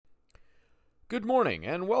Good morning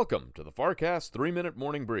and welcome to the FarrCast 3-Minute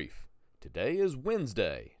Morning Brief. Today is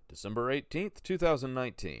Wednesday, December 18th,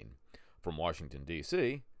 2019. From Washington,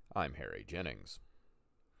 D.C., I'm Harry Jennings.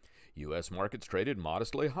 U.S. markets traded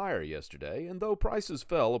modestly higher yesterday, and though prices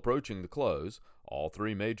fell approaching the close, all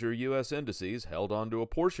three major U.S. indices held on to a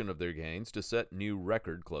portion of their gains to set new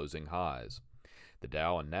record closing highs. The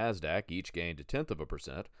Dow and Nasdaq each gained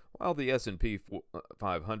 0.1%, while the S&P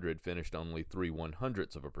 500 finished only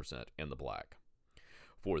 0.03% in the black.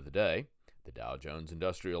 For the day, the Dow Jones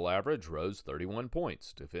Industrial Average rose 31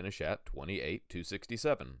 points to finish at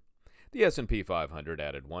 28,267. The S&P 500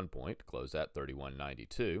 added 1 point, closed at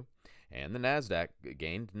 3192, and the Nasdaq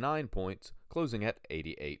gained 9 points, closing at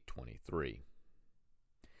 8823.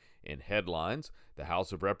 In headlines, the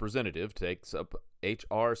House of Representatives takes up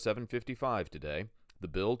H.R. 755 today, the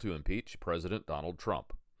bill to impeach President Donald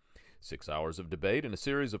Trump. 6 hours of debate and a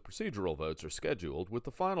series of procedural votes are scheduled, with the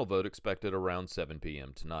final vote expected around 7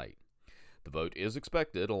 p.m. tonight. The vote is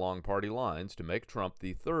expected along party lines to make Trump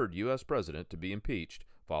the third U.S. president to be impeached,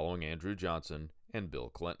 following Andrew Johnson and Bill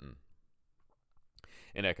Clinton.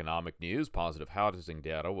 In economic news, positive housing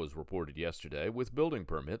data was reported yesterday, with building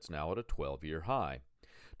permits now at a 12-year high.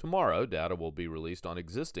 Tomorrow, data will be released on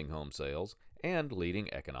existing home sales and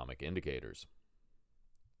leading economic indicators.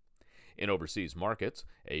 In overseas markets,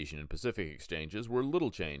 Asian and Pacific exchanges were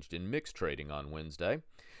little changed in mixed trading on Wednesday.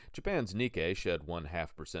 Japan's Nikkei shed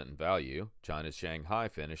 0.5% in value. China's Shanghai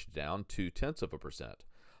finished down 0.2%.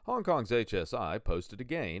 Hong Kong's HSI posted a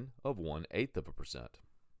gain of 0.1%.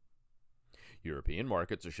 European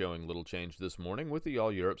markets are showing little change this morning, with the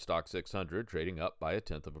All-Europe Stock 600 trading up by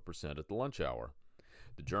 0.1% at the lunch hour.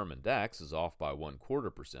 The German DAX is off by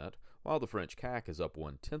 0.25%, while the French CAC is up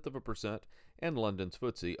 0.1%, and London's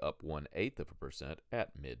FTSE up 0.1%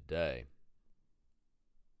 at midday.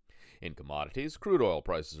 In commodities, crude oil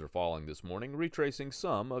prices are falling this morning, retracing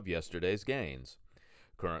some of yesterday's gains.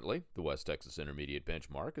 Currently, the West Texas Intermediate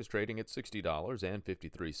benchmark is trading at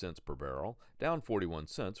 $60.53 per barrel, down 41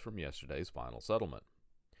 cents from yesterday's final settlement.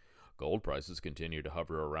 Gold prices continue to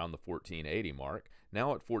hover around the $1,480 mark,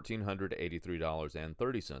 now at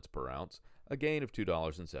 $1,483.30 per ounce, a gain of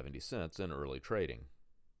 $2.70 in early trading.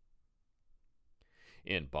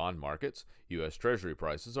 In bond markets, U.S. Treasury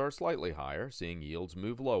prices are slightly higher, seeing yields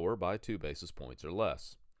move lower by 2 basis points or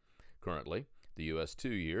less. Currently, the U.S.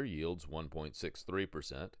 2-year yields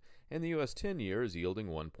 1.63%, and the U.S. 10-year is yielding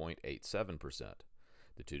 1.87%.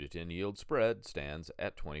 The 2 to 10 yield spread stands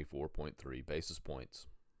at 24.3 basis points.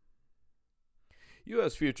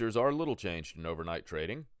 U.S. futures are little changed in overnight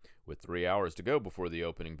trading. With 3 hours to go before the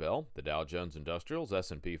opening bell, the Dow Jones Industrials,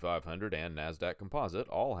 S&P 500, and Nasdaq Composite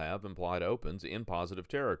all have implied opens in positive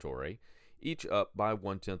territory, each up by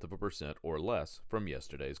 0.1% or less from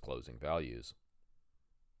yesterday's closing values.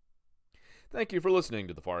 Thank you for listening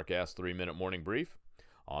to the FarrCast 3-Minute Morning Brief.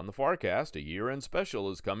 On the FarrCast, a year-end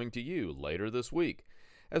special is coming to you later this week,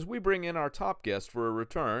 as we bring in our top guest for a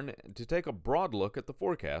return to take a broad look at the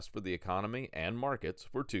forecast for the economy and markets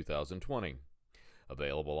for 2020.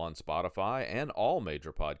 Available on Spotify and all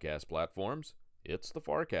major podcast platforms, it's the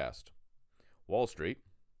FarrCast. Wall Street,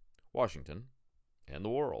 Washington, and the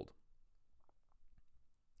world.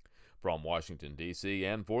 From Washington, D.C.,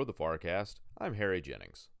 and for the FarrCast, I'm Harry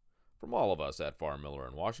Jennings. From all of us at Farr Miller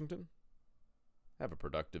in Washington, have a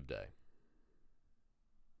productive day.